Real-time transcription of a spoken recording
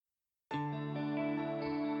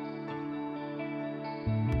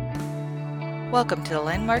Welcome to the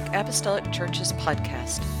Landmark Apostolic Church's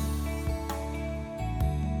podcast.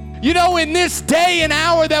 You know, in this day and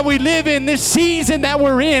hour that we live in, this season that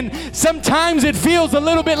we're in, sometimes it feels a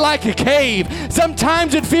little bit like a cave.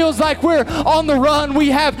 Sometimes it feels like we're on the run. We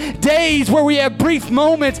have days where we have brief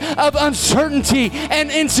moments of uncertainty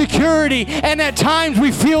and insecurity, and at times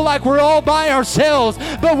we feel like we're all by ourselves.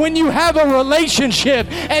 But when you have a relationship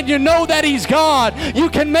and you know that He's God, you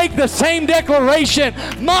can make the same declaration,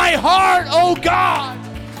 "My heart, oh God,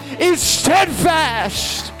 is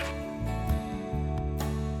steadfast."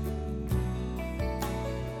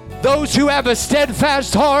 Those who have a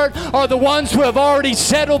steadfast heart are the ones who have already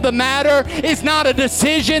settled the matter. It's not a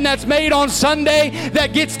decision that's made on Sunday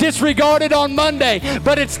that gets disregarded on Monday,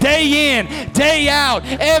 but it's day in, day out,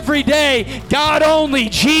 every day. God only.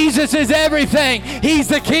 Jesus is everything. He's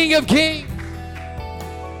the King of Kings.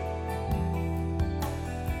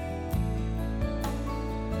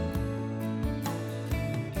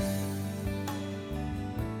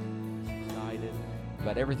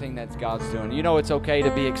 About everything that God's doing. You know, it's okay to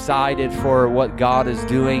be excited for what God is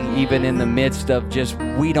doing, even in the midst of just,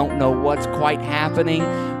 we don't know what's quite happening,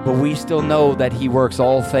 but we still know that He works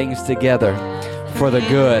all things together for the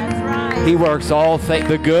good. He works all things,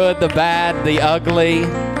 the good, the bad, the ugly.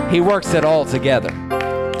 He works it all together.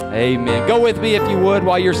 Amen. Go with me, if you would,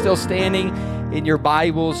 while you're still standing in your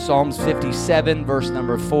Bibles, Psalms 57, verse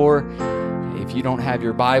number 4. If you don't have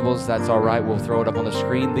your Bibles, that's all right. We'll throw it up on the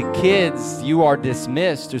screen. The kids, you are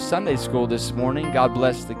dismissed to Sunday school this morning. God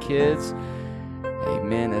bless the kids.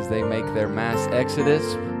 Amen. As they make their mass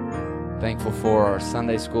exodus. Thankful for our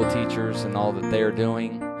Sunday school teachers and all that they are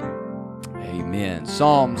doing. Amen.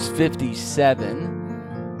 Psalms 57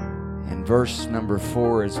 and verse number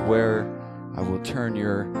 4 is where I will turn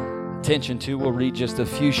your attention to. We'll read just a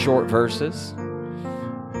few short verses.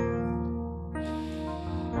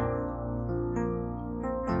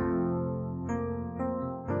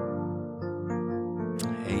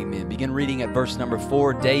 Begin reading at verse number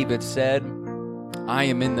 4. David said, "I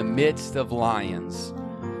am in the midst of lions.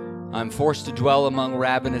 I'm forced to dwell among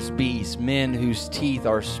ravenous beasts, men whose teeth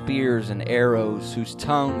are spears and arrows, whose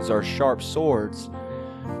tongues are sharp swords.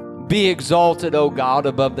 Be exalted, O God,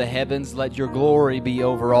 above the heavens. Let your glory be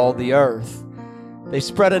over all the earth. They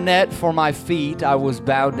spread a net for my feet. I was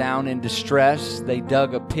bowed down in distress. They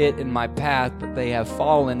dug a pit in my path, but they have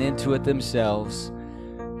fallen into it themselves.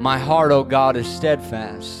 My heart, O God, is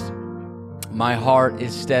steadfast. My heart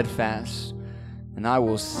is steadfast, and I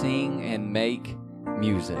will sing and make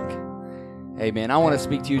music." Amen. I want to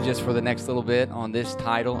speak to you just for the next little bit on this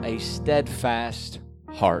title, A Steadfast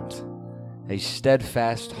Heart. A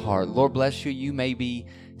steadfast heart. Lord bless you. You may be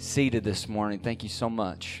seated this morning. Thank you so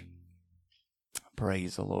much.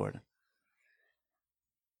 Praise the Lord.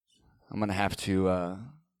 I'm going to have to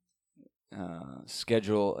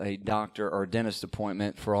schedule a doctor or dentist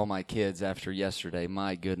appointment for all my kids after yesterday.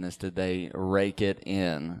 My goodness, did they rake it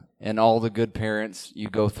in. And all the good parents, you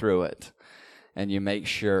go through it and you make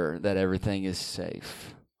sure that everything is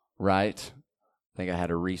safe, right? I think I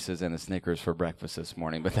had a Reese's and a Snickers for breakfast this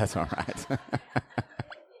morning, but that's all right.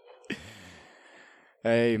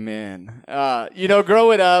 Amen. You know,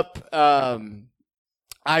 growing up,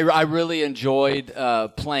 I really enjoyed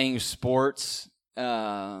playing sports.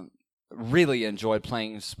 Really enjoyed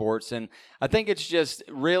playing sports, and I think it's just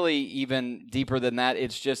really even deeper than that.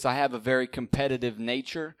 It's just I have a very competitive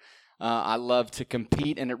nature. I love to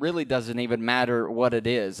compete, and it really doesn't even matter what it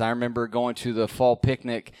is. I remember going to the fall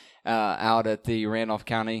picnic out at the Randolph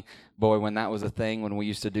County, when that was a thing, when we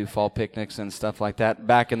used to do fall picnics and stuff like that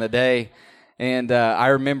back in the day. And I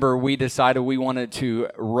remember we decided we wanted to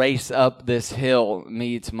race up this hill,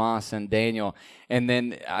 me, Tomas, and Daniel. And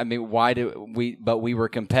then, but we were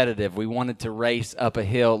competitive. We wanted to race up a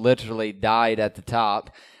hill, literally died at the top.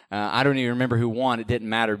 I don't even remember who won. It didn't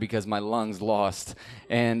matter because my lungs lost.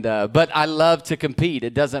 And but I love to compete.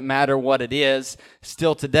 It doesn't matter what it is.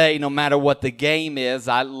 Still today, no matter what the game is,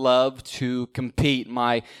 I love to compete.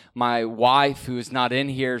 My wife, who is not in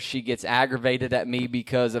here, she gets aggravated at me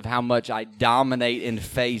because of how much I dominate in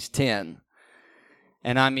phase 10.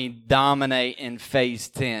 And I mean dominate in phase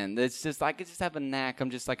 10. It's just, I could just have a knack. I'm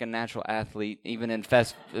just like a natural athlete, even in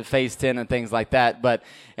phase 10 and things like that.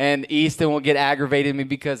 And Easton will get aggravated at me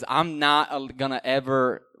because I'm not going to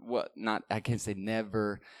ever, I can't say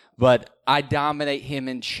never, but I dominate him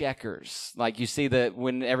in checkers. Like you see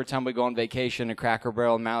every time we go on vacation in Cracker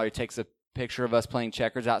Barrel and Mallory takes a picture of us playing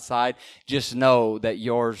checkers outside, just know that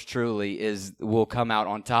yours truly will come out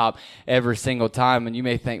on top every single time. And you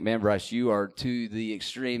may think, man, Bryce, you are to the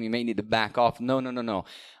extreme. You may need to back off. No.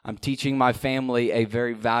 I'm teaching my family a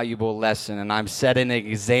very valuable lesson, and I'm setting an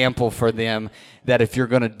example for them that if you're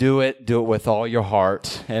going to do it with all your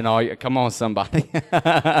heart and all your, come on, somebody.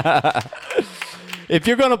 If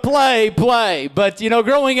you're going to play. But,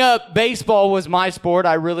 growing up, baseball was my sport.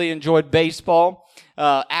 I really enjoyed baseball.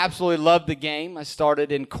 Absolutely loved the game. I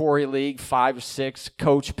started in Corey League, 5 or 6,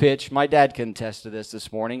 coach pitch. My dad can attest to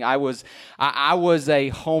this morning. I was a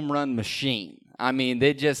home run machine. I mean,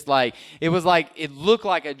 it looked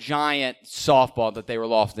like a giant softball that they were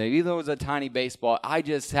lofting. Even though it was a tiny baseball, I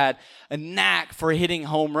just had a knack for hitting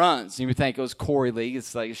home runs. You would think it was Corey League.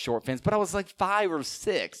 It's like a short fence. But I was like 5 or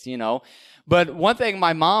 6, But one thing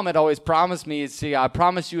my mom had always promised me is, I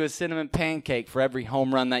promise you a cinnamon pancake for every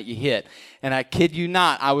home run that you hit. And I kid you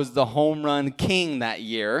not, I was the home run king that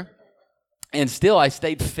year. And still, I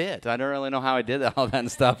stayed fit. I don't really know how I did all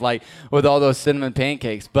that stuff, like with all those cinnamon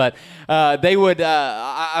pancakes. But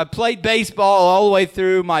I played baseball all the way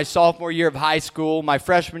through my sophomore year of high school. My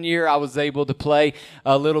freshman year, I was able to play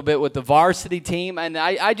a little bit with the varsity team. And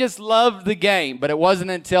I just loved the game. But it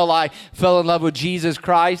wasn't until I fell in love with Jesus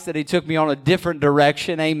Christ that he took me on a different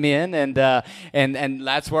direction. Amen. And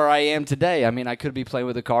that's where I am today. I mean, I could be playing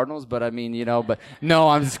with the Cardinals, but but no,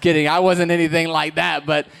 I'm just kidding. I wasn't anything like that.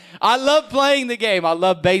 But I love playing the game. I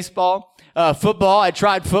love baseball. Football, I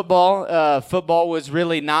tried football. Football was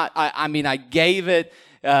really not, I gave it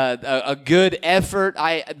a good effort.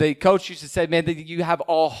 The coach used to say, man, you have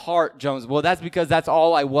all heart, Jones. Well, that's because that's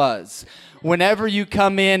all I was. Whenever you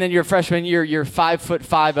come in your freshman year, you're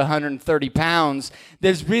 5'5", 130 pounds.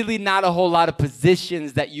 There's really not a whole lot of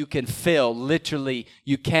positions that you can fill. Literally,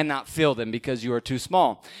 you cannot fill them because you are too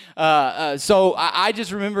small. So I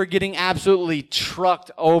just remember getting absolutely trucked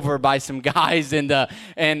over by some guys and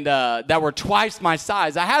that were twice my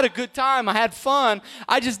size. I had a good time. I had fun.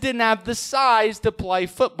 I just didn't have the size to play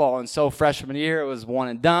football. And so freshman year, it was one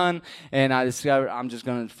and done. And I discovered I'm just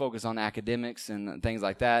going to focus on academics and things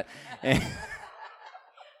like that.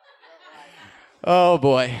 Oh,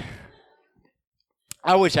 boy.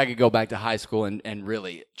 I wish I could go back to high school and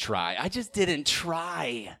really try. I just didn't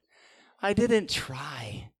try. Never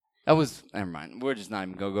mind. We're just not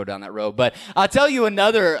even going to go down that road. But I'll tell you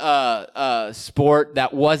another sport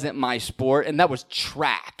that wasn't my sport, and that was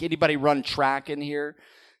track. Anybody run track in here?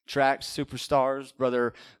 Track superstars.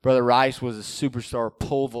 Brother Rice was a superstar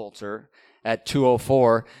pole vaulter at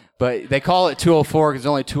 204. But they call it 204 because there's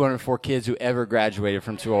only 204 kids who ever graduated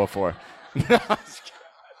from 204.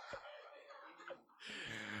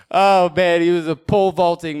 Oh, man, he was a pole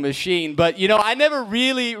vaulting machine. But, I never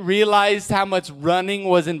really realized how much running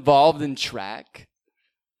was involved in track.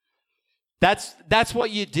 That's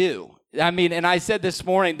what you do. And I said this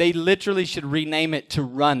morning, they literally should rename it to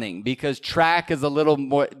running because track is a little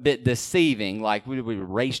bit deceiving. Like, we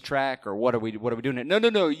race track or what are we doing?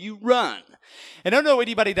 No, you run. And I don't know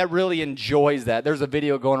anybody that really enjoys that. There's a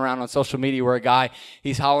video going around on social media where a guy,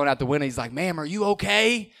 he's hollering out the window. He's like, ma'am, are you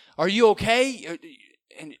okay? Are you okay?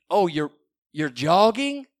 And, oh, you're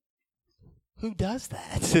jogging? Who does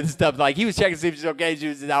that? And stuff like he was checking to see if she's okay. She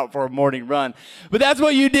was out for a morning run. But that's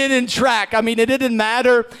what you did in track. It didn't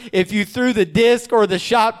matter if you threw the disc or the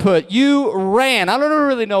shot put. You ran. I don't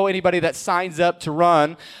really know anybody that signs up to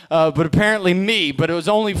run, but apparently me. But it was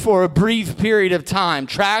only for a brief period of time.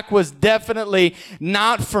 Track was definitely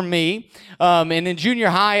not for me. And in junior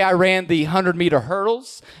high, I ran the 100-meter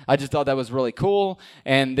hurdles. I just thought that was really cool.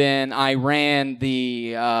 And then I ran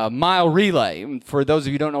the mile relay. For those of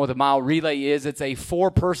you who don't know what the mile relay is, it's a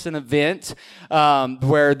 4-person event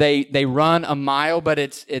where they run a mile, but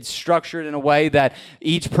it's structured in a way that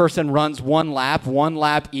each person runs one lap. 1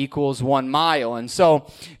 lap equals 1 mile. And so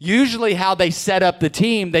usually how they set up the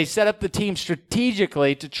team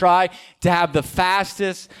strategically to try to have the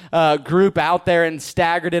fastest group out there and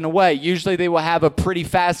staggered in a way. Usually they will have a pretty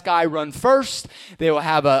fast guy run first. They will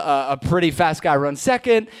have a pretty fast guy run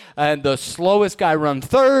second, and the slowest guy run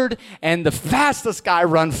third, and the fastest guy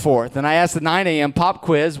run fourth. And I asked the 9 a.m. pop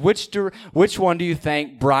quiz, which one do you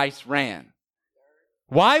think Bryce ran?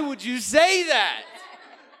 Why would you say that?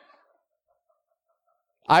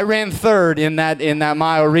 I ran third in that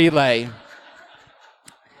mile relay.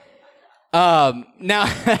 Now,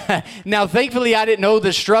 now, thankfully, I didn't know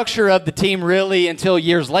the structure of the team really until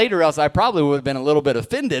years later, else I probably would have been a little bit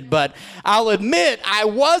offended. But I'll admit, I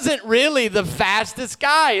wasn't really the fastest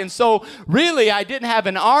guy. And so, really, I didn't have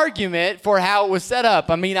an argument for how it was set up.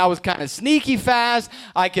 I mean, I was kind of sneaky fast.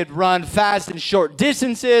 I could run fast in short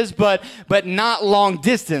distances, but not long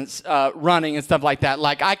distance running and stuff like that.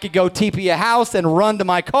 Like, I could go TP a house and run to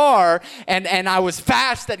my car, and I was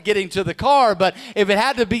fast at getting to the car. But if it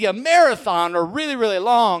had to be a marathon or really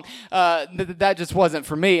long, that just wasn't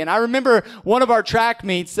for me. And I remember one of our track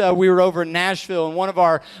meets, we were over in Nashville, and one of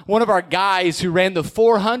our guys who ran the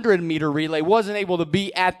 400-meter relay wasn't able to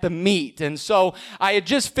be at the meet. And so I had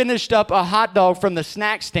just finished up a hot dog from the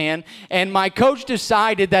snack stand, and my coach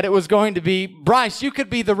decided that it was going to be, Bryce, you could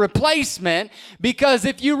be the replacement, because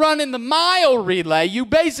if you run in the mile relay, you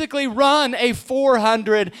basically run a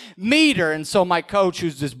 400-meter. And so my coach,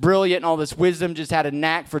 who's just brilliant and all this wisdom, just had a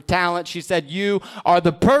knack for talent. She said, you are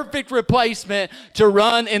the perfect replacement to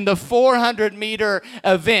run in the 400-meter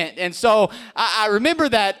event. And so I remember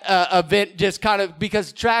that event just kind of,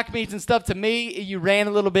 because track meets and stuff, to me, you ran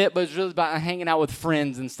a little bit, but it was really about hanging out with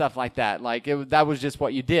friends and stuff like that. Like, that was just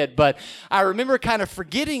what you did. But I remember kind of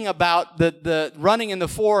forgetting about the running in the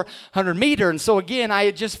 400-meter. And so, again, I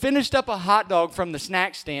had just finished up a hot dog from the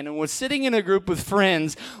snack stand and was sitting in a group with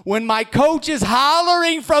friends when my coach is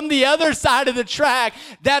hollering from the other side of the track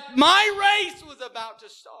that my race was about to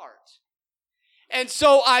start. And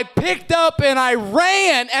so I picked up and I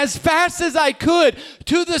ran as fast as I could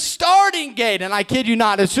to the starting gate. And I kid you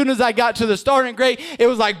not, as soon as I got to the starting gate, it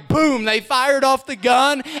was like, boom, they fired off the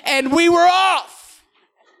gun and we were off.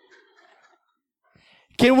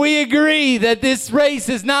 Can we agree that this race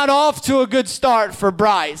is not off to a good start for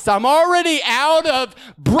Bryce? I'm already out of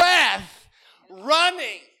breath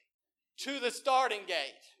running to the starting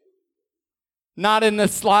gate. Not in the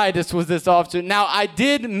slightest was this off to. Now, I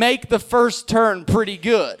did make the first turn pretty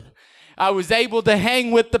good. I was able to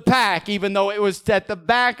hang with the pack, even though it was at the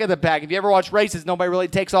back of the pack. If you ever watch races, nobody really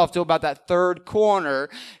takes off till about that third corner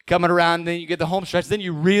coming around. Then you get the home stretch. Then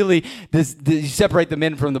you really you separate the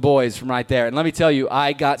men from the boys from right there. And let me tell you,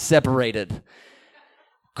 I got separated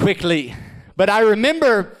quickly. But I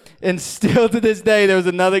remember, and still to this day, there was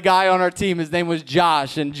another guy on our team. His name was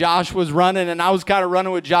Josh, and Josh was running, and I was kind of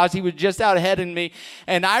running with Josh. He was just out ahead of me,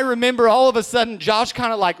 and I remember all of a sudden, Josh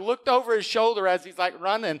kind of like looked over his shoulder as he's like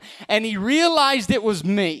running, and he realized it was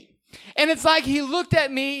me. And it's like he looked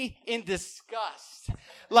at me in disgust,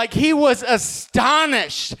 like he was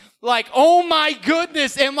astonished. Like, oh my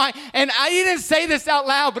goodness, and I didn't say this out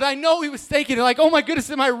loud, but I know he was thinking, like, oh my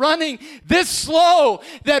goodness, am I running this slow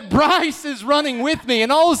that Bryce is running with me?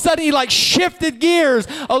 And all of a sudden, he like shifted gears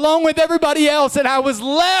along with everybody else, and I was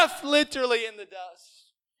left literally in the dust.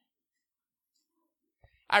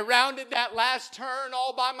 I rounded that last turn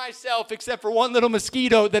all by myself, except for one little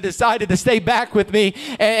mosquito that decided to stay back with me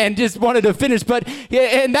and just wanted to finish. But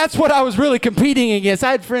and that's what I was really competing against.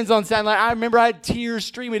 I had friends on sideline. I remember I had tears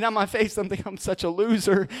streaming down my face. I'm thinking, I'm such a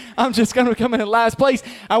loser. I'm just going to come in last place.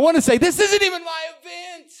 I want to say, this isn't even my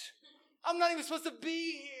event. I'm not even supposed to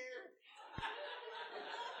be here.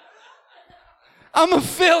 I'm a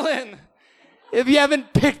fill-in. If you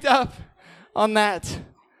haven't picked up on that.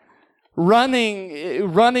 Running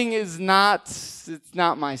is it's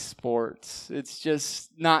not my sport. It's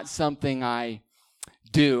just not something I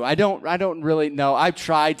do. I don't really know. I've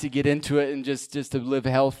tried to get into it and just to live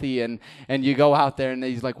healthy, and you go out there and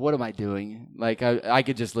he's like, what am I doing? Like, I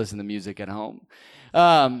could just listen to music at home.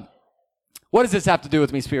 What does this have to do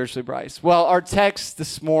with me spiritually, Bryce? Well, our text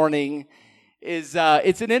this morning is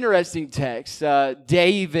it's an interesting text.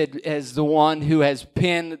 David is the one who has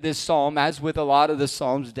penned this psalm. As with a lot of the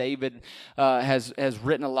psalms, David has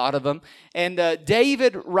written a lot of them. And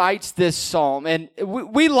David writes this psalm, and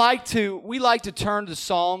we like to turn to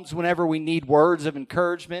psalms whenever we need words of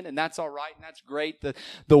encouragement, and that's all right, and that's great.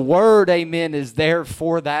 The word, amen, is there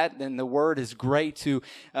for that, and the word is great too.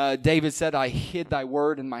 David said, "I hid thy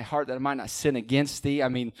word in my heart that I might not sin against thee." I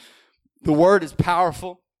mean, the word is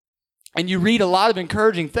powerful. And you read a lot of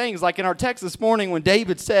encouraging things, like in our text this morning when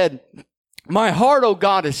David said, "My heart, O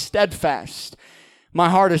God, is steadfast. My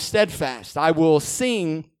heart is steadfast. I will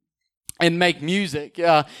sing and make music."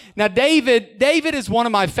 Now, David is one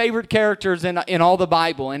of my favorite characters in all the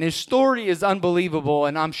Bible, and his story is unbelievable.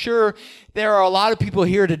 And I'm sure there are a lot of people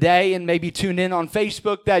here today and maybe tuned in on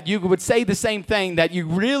Facebook that you would say the same thing, that you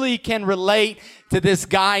really can relate to this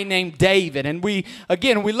guy named David. And we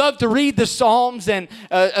love to read the Psalms, and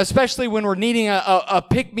especially when we're needing a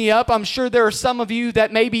pick-me-up. I'm sure there are some of you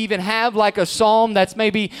that maybe even have like a psalm that's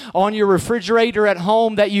maybe on your refrigerator at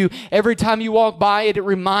home that you, every time you walk by it, it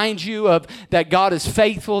reminds you of that God is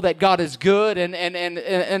faithful, that God is good,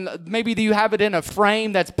 and maybe you have it in a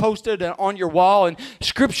frame that's posted on your wall, and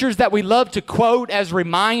scriptures that we love to quote as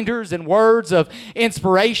reminders and words of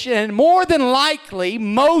inspiration. And more than likely,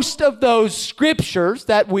 most of those scriptures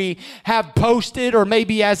that we have posted, or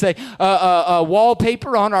maybe as a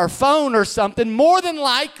wallpaper on our phone or something, more than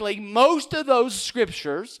likely, most of those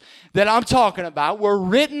scriptures that I'm talking about were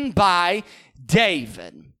written by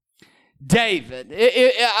David.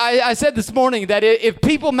 I said this morning that if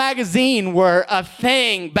People magazine were a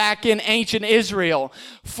thing back in ancient Israel,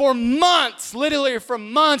 for months, literally for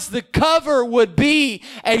months, the cover would be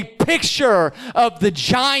a picture of the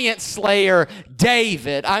giant slayer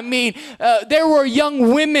David. I mean, there were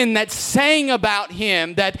young women that sang about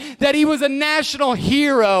him, that he was a national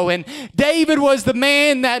hero, and David was the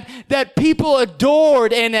man that people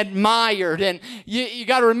adored and admired. And you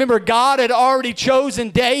got to remember, God had already chosen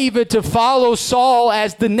David to follow Saul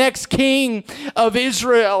as the next king of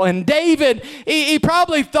Israel. And David, he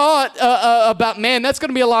probably thought about, man, that's going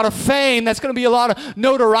to be a lot of fame. That's going to be a lot of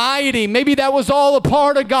notoriety. Maybe that was all a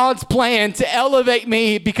part of God's plan to elevate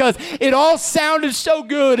me, because it all sounded so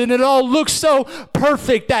good and it all looked so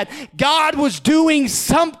perfect that God was doing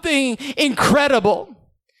something incredible.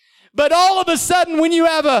 But all of a sudden, when you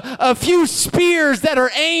have a few spears that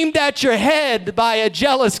are aimed at your head by a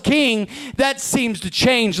jealous king, that seems to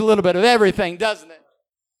change a little bit of everything, doesn't it?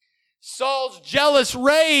 Saul's jealous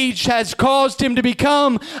rage has caused him to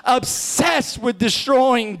become obsessed with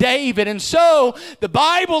destroying David. And so the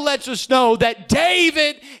Bible lets us know that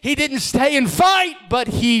David, he didn't stay and fight, but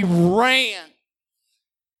he ran.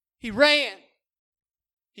 He ran.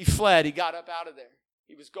 He fled. He got up out of there.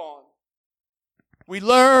 He was gone. We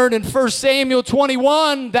learn in 1 Samuel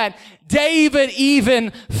 21 that David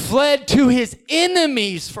even fled to his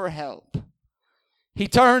enemies for help. He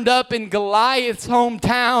turned up in Goliath's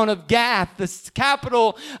hometown of Gath, the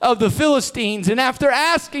capital of the Philistines. And after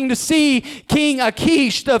asking to see King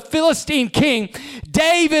Achish, the Philistine king,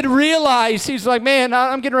 David realized, he's like, man,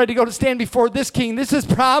 I'm getting ready to go to stand before this king. This is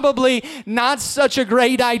probably not such a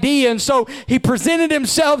great idea. And so he presented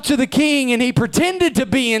himself to the king, and he pretended to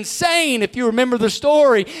be insane. If you remember the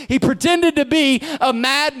story, he pretended to be a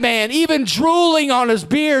madman, even drooling on his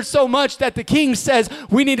beard so much that the king says,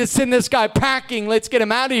 we need to send this guy packing. Let's get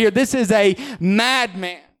him out of here. This is a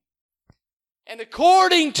madman. And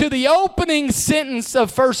according to the opening sentence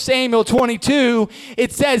of 1 Samuel 22,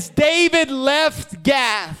 it says, David left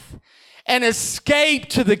Gath and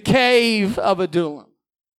escaped to the cave of Adullam.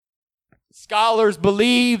 Scholars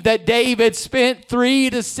believe that David spent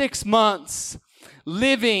 3 to 6 months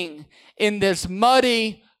living in this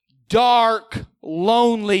muddy, dark,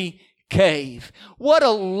 lonely cave. What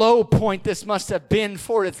a low point this must have been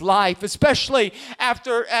for his life, especially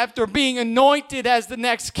after being anointed as the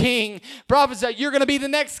next king. Prophet said, you're going to be the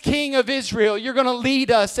next king of Israel. You're going to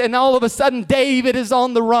lead us. And all of a sudden, David is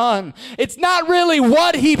on the run. It's not really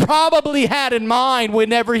what he probably had in mind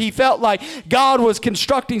whenever he felt like God was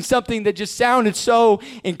constructing something that just sounded so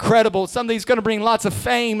incredible. Something that's going to bring lots of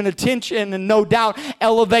fame and attention and no doubt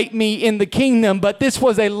elevate me in the kingdom. But this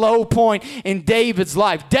was a low point in David's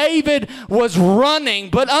life. David was running,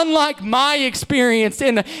 but unlike my experience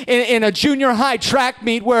in a junior high track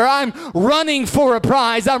meet where I'm running for a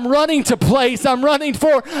prize, I'm running to place, I'm running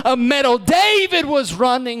for a medal, David was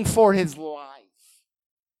running for his life.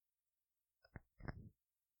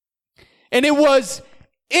 And it was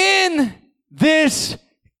in this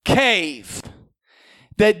cave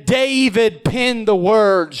that David penned the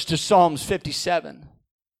words to Psalms 57.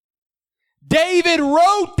 David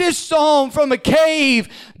wrote this psalm from a cave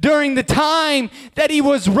during the time that he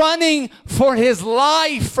was running for his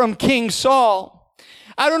life from King Saul.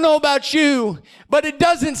 I don't know about you, but it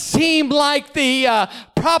doesn't seem like the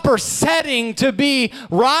proper setting to be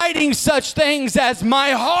writing such things as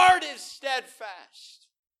my heart is steadfast.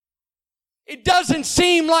 It doesn't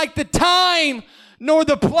seem like the time nor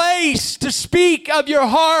the place to speak of your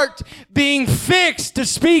heart being fixed, to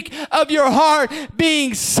speak of your heart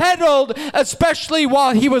being settled, especially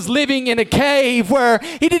while he was living in a cave where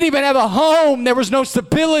he didn't even have a home. There was no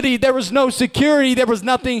stability. There was no security. There was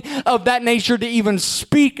nothing of that nature to even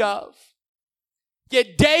speak of.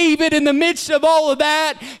 Yet David, in the midst of all of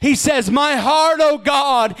that, he says, my heart, O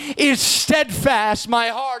God, is steadfast. My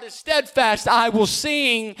heart is steadfast. I will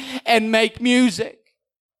sing and make music.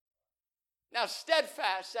 Now,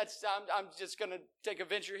 steadfast, I'm just going to take a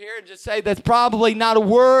venture here and just say that's probably not a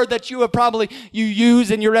word that you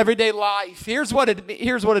use in your everyday life. Here's what it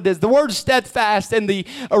is. The word steadfast in the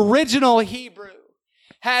original Hebrew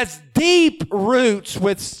has deep roots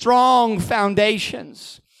with strong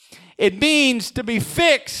foundations. It means to be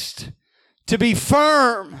fixed, to be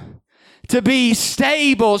firm, to be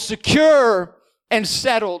stable, secure, and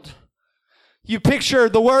settled. You picture,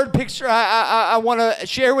 the word picture I want to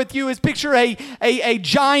share with you is picture a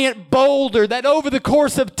giant boulder that over the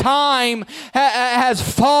course of time has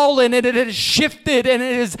fallen and it has shifted and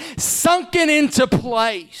it has sunken into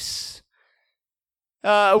place.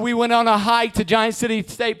 We went on a hike to Giant City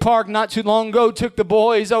State Park not too long ago. Took the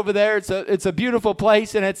boys over there. It's a beautiful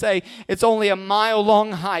place, and it's only a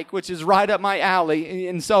mile-long hike, which is right up my alley.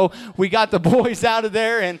 And so we got the boys out of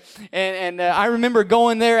there, and I remember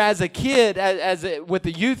going there as a kid, with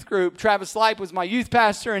the youth group. Travis Lipe was my youth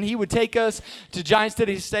pastor, and he would take us to Giant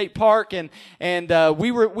City State Park, and we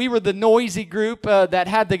were the noisy group that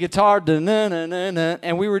had the guitar,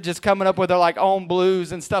 and we were just coming up with our like own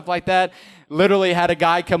blues and stuff like that. Literally had a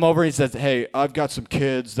guy come over and he says, hey, I've got some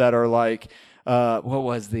kids that are like, what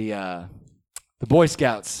was the Boy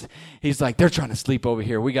Scouts. He's like, they're trying to sleep over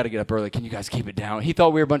here. We got to get up early. Can you guys keep it down? He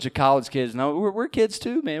thought we were a bunch of college kids. No, we're kids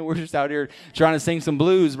too, man. We're just out here trying to sing some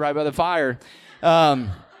blues right by the fire.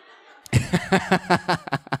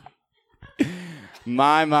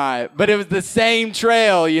 My. But it was the same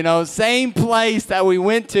trail, same place that we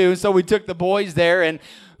went to. So we took the boys there, and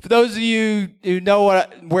for those of you who know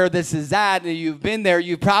where this is at and you've been there,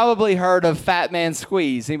 you've probably heard of Fat Man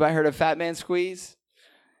Squeeze. Anybody heard of Fat Man Squeeze?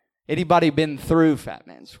 Anybody been through Fat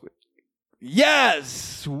Man Squeeze?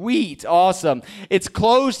 Yes, sweet, awesome. It's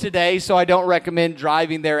closed today, so I don't recommend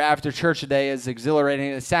driving there after church today, as exhilarating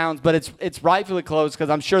as it sounds, but it's rightfully closed because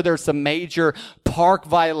I'm sure there's some major park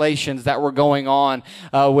violations that were going on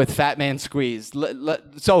with Fat Man Squeeze.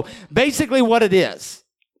 So basically what it is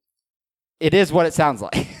what it sounds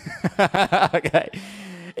like. Okay.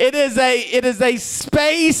 It is a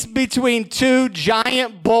space between two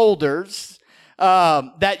giant boulders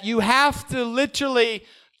that you have to literally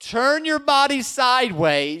turn your body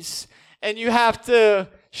sideways and you have to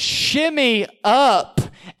shimmy up,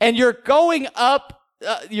 and you're going up.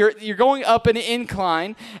 You're going up an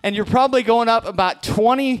incline, and you're probably going up about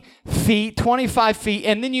 20 feet, 25 feet,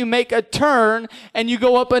 and then you make a turn, and you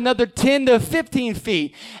go up another 10 to 15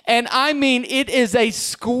 feet. And I mean, it is a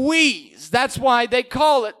squeeze. That's why they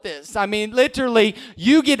call it this. I mean, literally,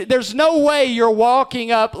 there's no way you're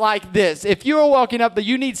walking up like this. If you are walking up,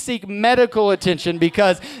 you need to seek medical attention,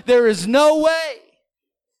 because there is no way.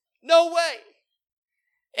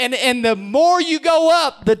 And the more you go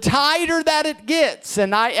up, the tighter that it gets.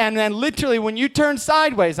 And then literally when you turn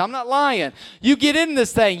sideways, I'm not lying, you get in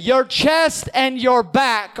this thing, your chest and your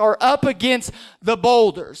back are up against the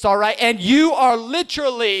boulders, all right? And you are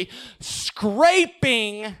literally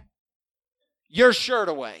scraping your shirt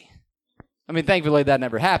away. I mean, thankfully that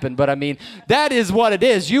never happened, but I mean, that is what it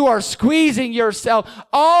is. You are squeezing yourself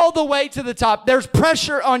all the way to the top. There's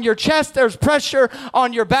pressure on your chest. There's pressure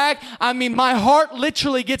on your back. I mean, my heart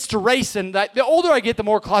literally gets to racing. The older I get, the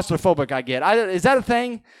more claustrophobic I get. Is that a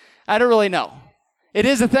thing? I don't really know. It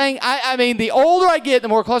is a thing. I mean, the older I get, the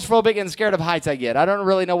more claustrophobic and scared of heights I get. I don't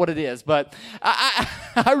really know what it is, but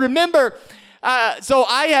I remember... So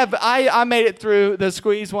I made it through the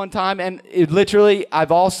squeeze one time, and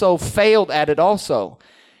I've also failed at it also.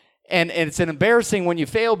 And it's embarrassing when you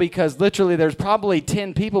fail, because literally there's probably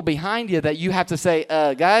 10 people behind you that you have to say,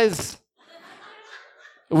 guys,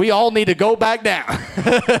 we all need to go back down.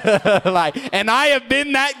 And I have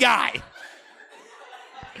been that guy.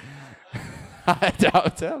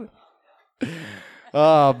 Don't tell me.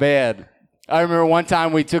 Oh, man. I remember one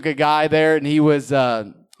time we took a guy there, and he was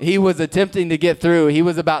attempting to get through. He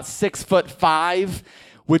was about 6'5",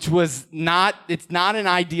 which was it's not an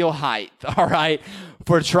ideal height, all right,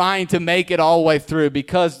 for trying to make it all the way through.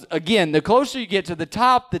 Because, again, the closer you get to the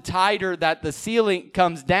top, the tighter that the ceiling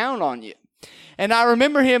comes down on you. And I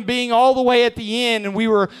remember him being all the way at the end, and we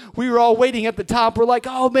were all waiting at the top. We're like,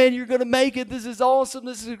 oh, man, you're going to make it. This is awesome.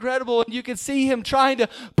 This is incredible. And you could see him trying to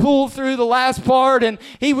pull through the last part, and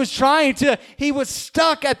he was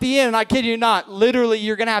stuck at the end. And I kid you not, literally,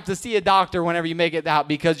 you're going to have to see a doctor whenever you make it out,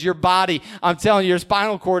 because your body, I'm telling you, your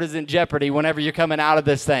spinal cord is in jeopardy whenever you're coming out of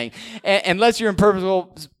this thing. Unless you're in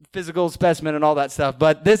physical specimen and all that stuff.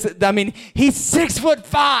 But he's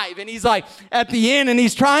 6'5", and he's like at the end, and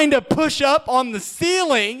he's trying to push up on the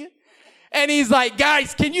ceiling, and he's like,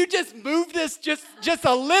 guys, can you just move this just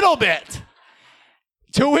a little bit?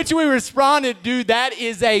 To which we responded, dude, that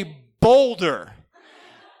is a boulder.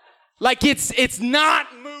 Like it's not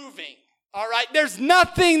moving. All right, there's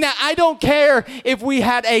nothing that I don't care if we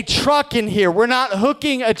had a truck in here. We're not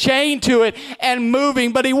hooking a chain to it and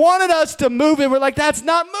moving, but he wanted us to move it. We're like, that's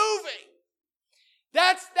not moving.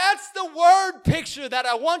 That's the word picture that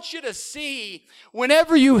I want you to see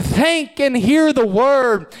whenever you think and hear the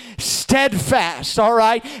word steadfast, all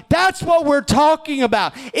right? That's what we're talking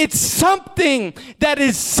about. It's something that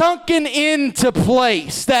is sunken into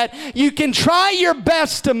place, that you can try your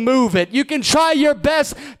best to move it. You can try your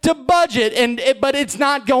best to budget, but it's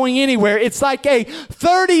not going anywhere. It's like a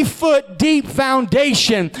 30-foot deep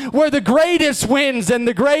foundation where the greatest winds and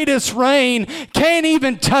the greatest rain can't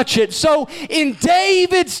even touch it. So in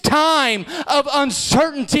David's time of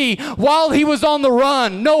uncertainty, while he was on the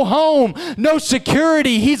run, no home, no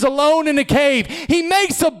security, he's alone in a cave, he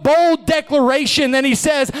makes a bold declaration and he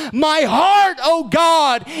says, my heart, oh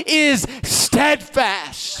God, is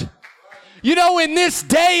steadfast. You know, in this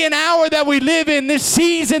day and hour that we live in, this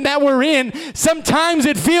season that we're in, sometimes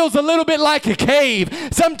it feels a little bit like a cave.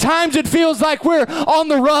 Sometimes it feels like we're on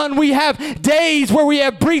the run. We have days where we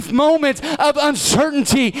have brief moments of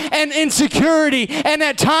uncertainty and insecurity, and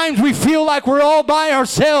at times we feel like we're all by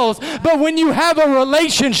ourselves. But when you have a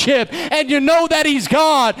relationship and you know that He's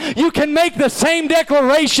God, you can make the same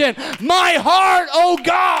declaration, my heart, oh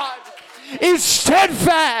God, is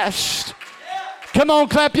steadfast. Come on,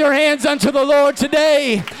 clap your hands unto the Lord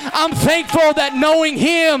today. I'm thankful that knowing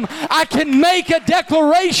Him, I can make a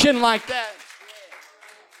declaration like that.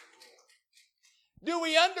 Do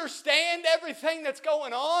we understand everything that's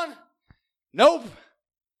going on? Nope.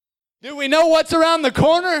 Do we know what's around the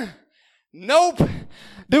corner? Nope.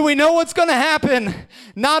 Do we know what's going to happen?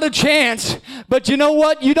 Not a chance. But you know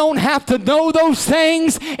what? You don't have to know those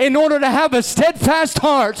things in order to have a steadfast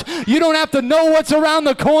heart. You don't have to know what's around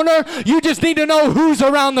the corner. You just need to know who's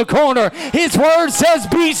around the corner. His word says,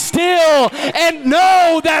 be still and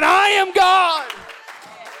know that I am God.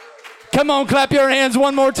 Come on, clap your hands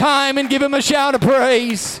one more time and give Him a shout of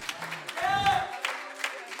praise. Thank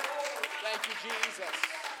you, Jesus.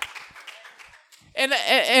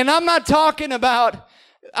 And I'm not talking about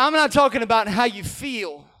how you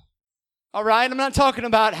feel. All right? I'm not talking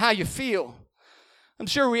about how you feel. I'm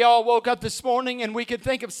sure we all woke up this morning and we could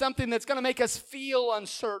think of something that's going to make us feel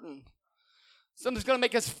uncertain. Something that's going to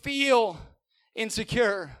make us feel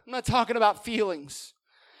insecure. I'm not talking about feelings.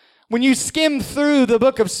 When you skim through the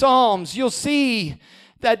book of Psalms, you'll see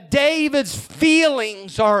that David's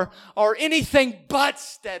feelings are anything but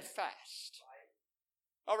steadfast.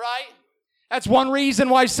 All right? That's one reason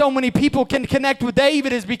why so many people can connect with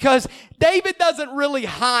David, is because David doesn't really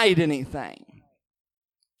hide anything.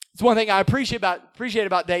 It's one thing I appreciate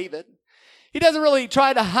about David. He doesn't really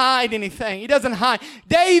try to hide anything. He doesn't hide.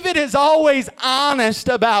 David is always honest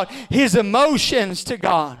about his emotions to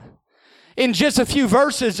God. In just a few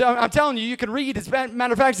verses, I'm telling you, you can read, as a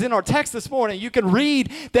matter of fact, it's in our text this morning, you can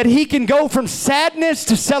read that he can go from sadness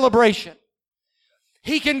to celebration.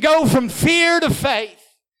 He can go from fear to faith.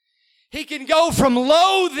 He can go from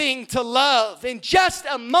loathing to love in just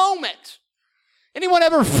a moment. Anyone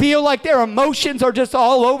ever feel like their emotions are just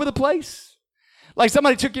all over the place? Like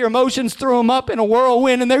somebody took your emotions, threw them up in a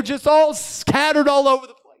whirlwind, and they're just all scattered all over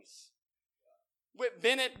the place. With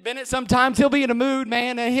Bennett sometimes he'll be in a mood,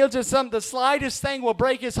 man, and he'll just, the slightest thing will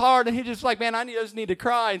break his heart, and he's just like, man, I just need to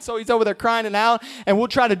cry. And so he's over there crying it out, and we'll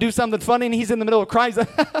try to do something funny, and he's in the middle of crying. He's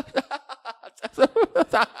like,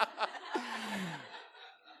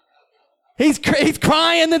 He's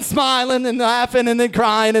crying and smiling and laughing and then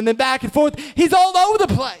crying and then back and forth. He's all over the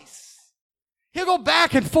place. He'll go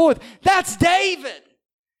back and forth. That's David.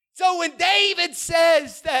 So when David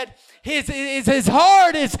says that his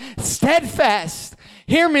heart is steadfast,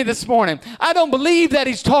 hear me this morning. I don't believe that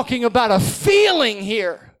he's talking about a feeling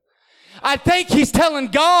here. I think he's telling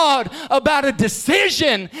God about a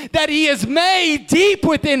decision that he has made deep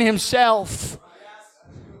within himself.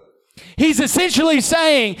 He's essentially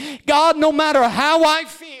saying, God, no matter how I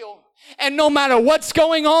feel and no matter what's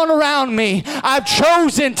going on around me, I've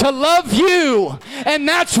chosen to love you. And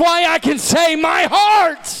that's why I can say my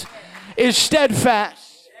heart is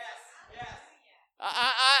steadfast.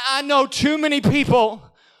 I know too many people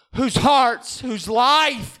whose hearts, whose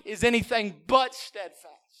life is anything but steadfast.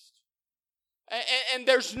 And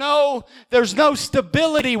there's no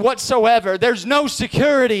stability whatsoever. There's no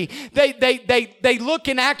security. They look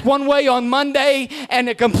and act one way on Monday and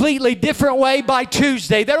a completely different way by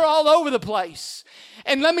Tuesday. They're all over the place.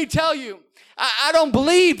 And let me tell you, I don't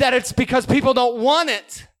believe that it's because people don't want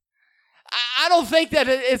it. I don't think that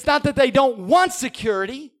it's not that they don't want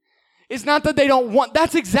security. It's not that they don't want,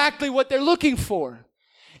 that's exactly what they're looking for.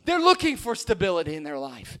 They're looking for stability in their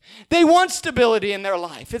life. They want stability in their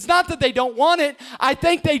life. It's not that they don't want it. I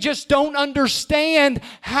think they just don't understand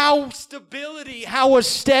how stability, how a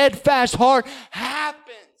steadfast heart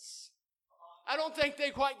happens. I don't think they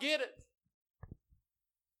quite get it.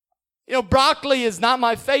 You know, broccoli is not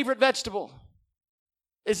my favorite vegetable.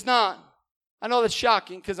 It's not. I know that's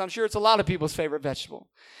shocking because I'm sure it's a lot of people's favorite vegetable.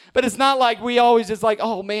 But it's not like we always just like,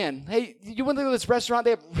 oh man, hey, you want to go to this restaurant?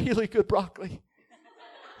 They have really good broccoli.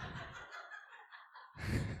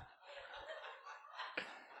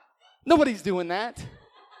 Nobody's doing that.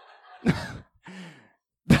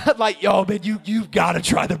 Like, yo, man, you've got to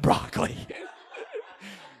try the broccoli.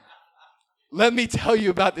 Let me tell you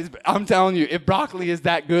about this. I'm telling you, if broccoli is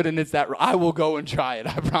that good and it's that, I will go and try it.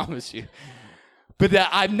 I promise you. But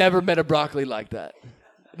I've never met a broccoli like that.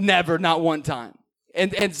 Never, not one time.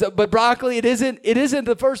 And so, but broccoli, it isn't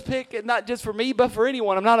the first pick, not just for me, but for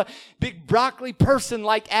anyone. I'm not a big broccoli person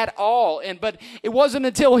like at all. But it wasn't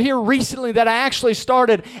until here recently that I actually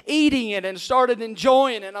started eating it and started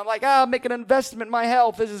enjoying it. And I'm like, I'm making an investment in my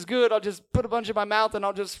health. This is good. I'll just put a bunch in my mouth and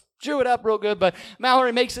I'll just chew it up real good. But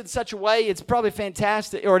Mallory makes it in such a way, it's probably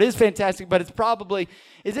fantastic, or it is fantastic, but it's probably,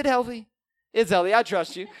 is it healthy? It's healthy. I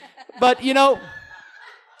trust you. But, you know,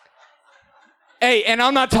 hey, and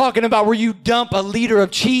I'm not talking about where you dump a liter of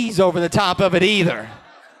cheese over the top of it either.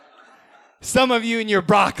 Some of you and your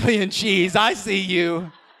broccoli and cheese, I see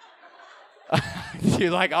you. You're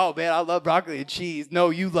like, oh man, I love broccoli and cheese. No,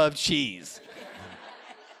 you love cheese.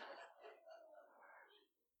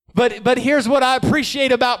 But here's what I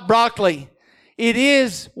appreciate about broccoli. It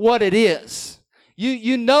is what it is.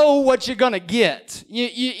 You know what you're going to get.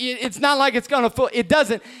 It's not like it's going to, it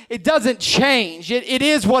doesn't change. It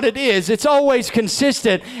is what it is. It's always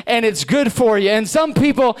consistent and it's good for you. And some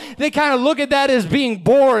people, they kind of look at that as being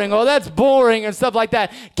boring. Oh, that's boring and stuff like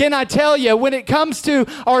that. Can I tell you, when it comes to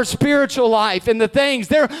our spiritual life and the things,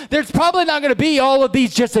 there's probably not going to be all of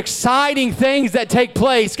these just exciting things that take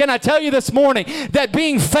place. Can I tell you this morning that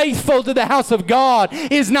being faithful to the house of God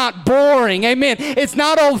is not boring? Amen. It's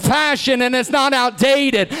not old-fashioned and it's not outdated.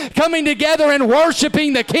 Coming together and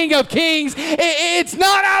worshiping the King of Kings, it's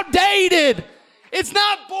not outdated. It's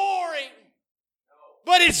not boring.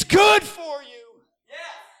 But it's good for you.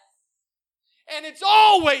 And it's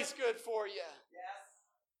always good for you.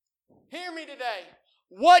 Hear me today.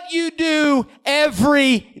 What you do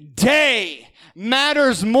every day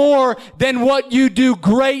matters more than what you do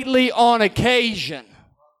greatly on occasion.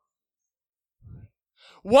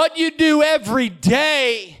 What you do every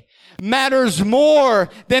day matters more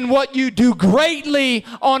than what you do greatly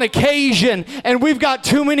on occasion. And we've got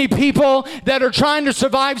too many people that are trying to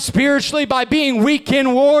survive spiritually by being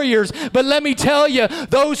weekend warriors. But let me tell you,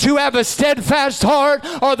 those who have a steadfast heart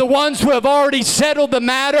are the ones who have already settled the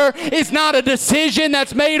matter. It's not a decision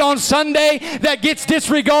that's made on Sunday that gets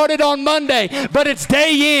disregarded on Monday, but it's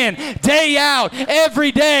day in, day out,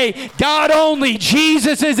 every day. God only.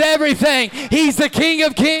 Jesus is everything. He's the King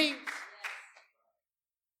of Kings.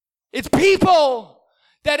 It's people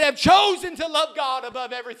that have chosen to love God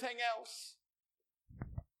above everything else.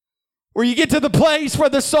 Where you get to the place where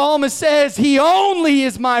the psalmist says, He only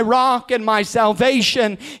is my rock and my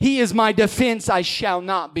salvation. He is my defense. I shall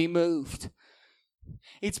not be moved.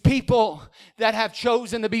 It's people that have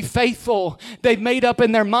chosen to be faithful. They've made up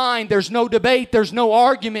in their mind. There's no debate. There's no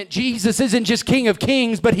argument. Jesus isn't just King of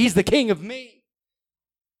Kings, but He's the King of me.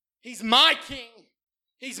 He's my King.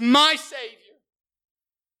 He's my Savior.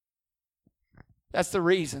 That's the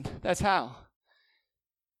reason. That's how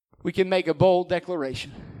we can make a bold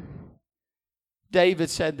declaration. David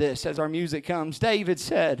said this as our music comes. David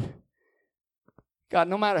said, God,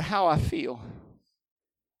 no matter how I feel,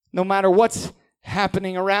 no matter what's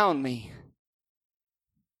happening around me,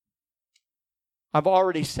 I've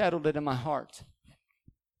already settled it in my heart.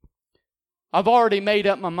 I've already made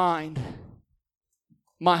up my mind.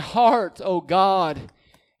 My heart, oh God,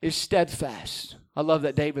 is steadfast. I love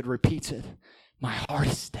that David repeats it. My heart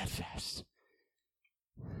is steadfast.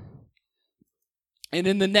 And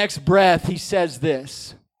in the next breath, he says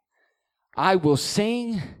this, I will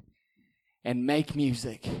sing and make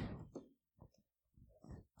music.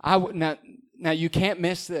 Now you can't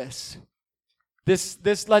miss this.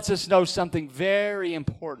 This lets us know something very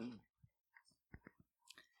important.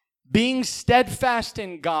 Being steadfast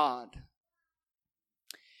in God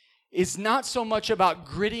is not so much about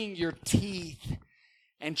gritting your teeth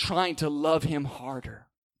and trying to love Him harder.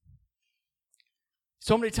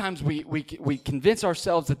 So many times we convince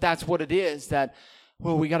ourselves that that's what it is, that,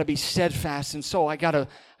 well, we got to be steadfast, and so I got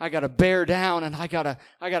to bear down, and I got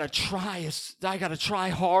to try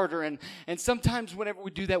harder, and sometimes whenever we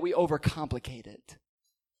do that, we overcomplicate it.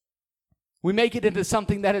 We make it into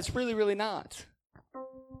something that it's really, really not.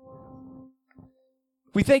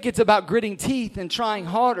 We think it's about gritting teeth and trying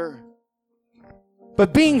harder,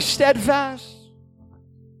 but being steadfast,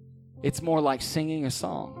 it's more like singing a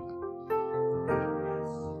song.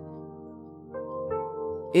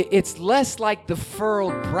 It's less like the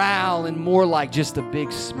furrowed brow and more like just a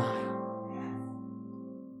big smile.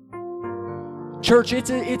 Church, it's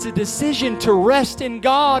a decision to rest in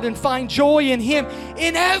God and find joy in Him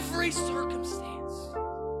in every circumstance.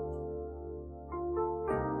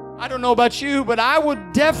 I don't know about you, but I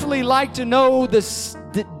would definitely like to know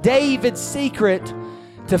David's secret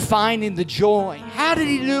to finding the joy. How did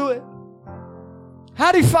he do it?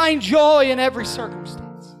 How did he find joy in every circumstance?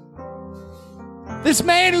 This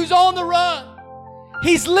man who's on the run,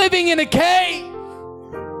 he's living in a cave.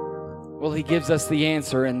 Well, he gives us the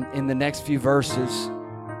answer in the next few verses.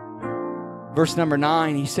 Verse number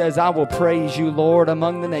 9, he says, I will praise you, Lord,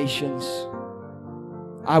 among the nations.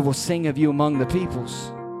 I will sing of you among the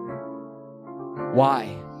peoples.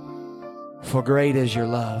 Why? For great is your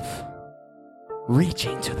love,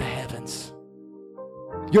 reaching to the heavens.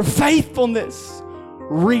 Your faithfulness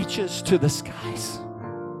reaches to the skies.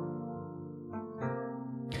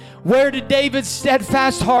 Where did David's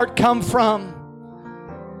steadfast heart come from?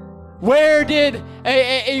 Where did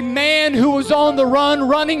a man who was on the run,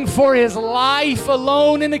 running for his life,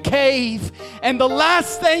 alone in a cave, and the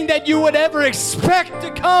last thing that you would ever expect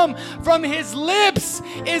to come from his lips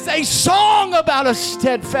is a song about a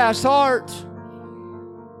steadfast heart?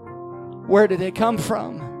 Where did it come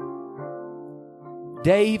from?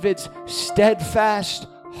 David's steadfast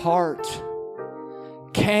heart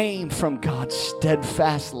came from God's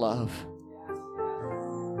steadfast love.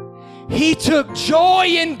 He took joy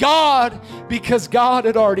in God because God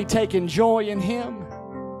had already taken joy in him.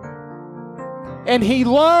 And he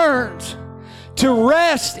learned to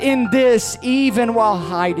rest in this even while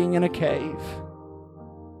hiding in a cave.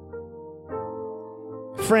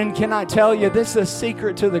 Friend, can I tell you, this is a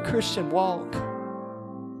secret to the Christian walk.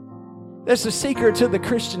 This is a secret to the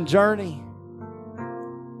Christian journey.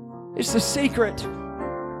 It's a secret.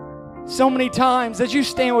 So many times, as you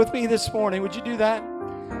stand with me this morning, would you do that?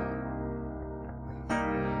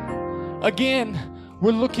 Again,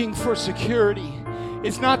 we're looking for security.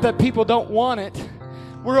 It's not that people don't want it.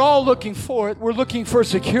 We're all looking for it. We're looking for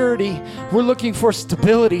security. We're looking for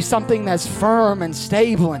stability, something that's firm and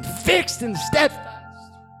stable and fixed and steadfast.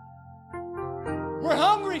 We're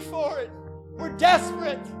hungry for it. We're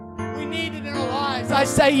desperate. We need it in our lives. I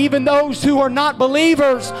say even those who are not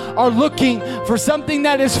believers are looking for something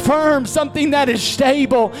that is firm, something that is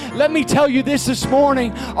stable. Let me tell you this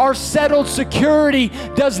morning. Our settled security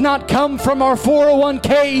does not come from our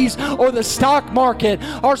 401ks or the stock market.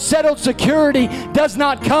 Our settled security does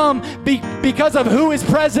not come because of who is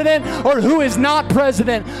president or who is not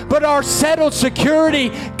president. But our settled security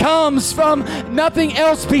comes from nothing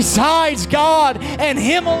else besides God and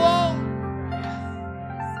Him alone.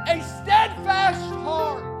 A steadfast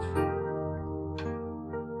heart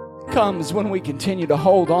comes when we continue to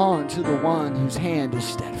hold on to the one whose hand is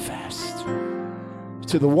steadfast,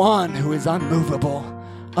 to the one who is unmovable,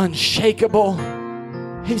 unshakable.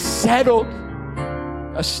 He's settled.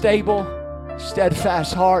 A stable,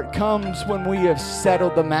 steadfast heart comes when we have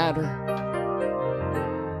settled the matter.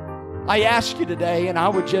 I ask you today, and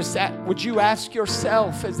would you ask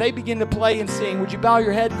yourself as they begin to play and sing, would you bow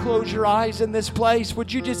your head, close your eyes in this place?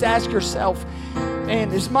 Would you just ask yourself,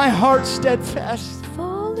 and is my heart steadfast?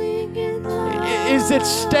 Is it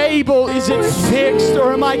stable? Is it fixed?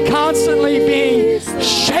 Or am I constantly being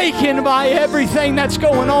shaken by everything that's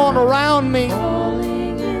going on around me?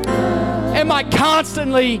 Am I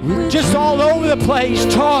constantly just all over the place,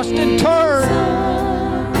 tossed and turned?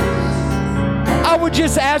 I would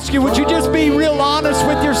just ask you, would you just be real honest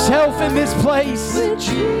with yourself in this place?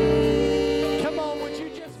 Come on, would you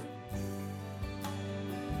just...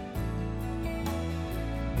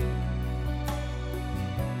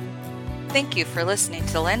 Thank you for listening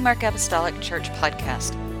to the Landmark Apostolic Church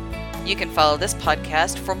podcast. You can follow this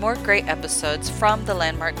podcast for more great episodes from the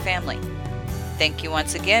Landmark family. Thank you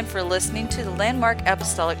once again for listening to the Landmark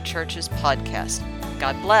Apostolic Church's podcast.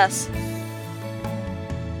 God bless.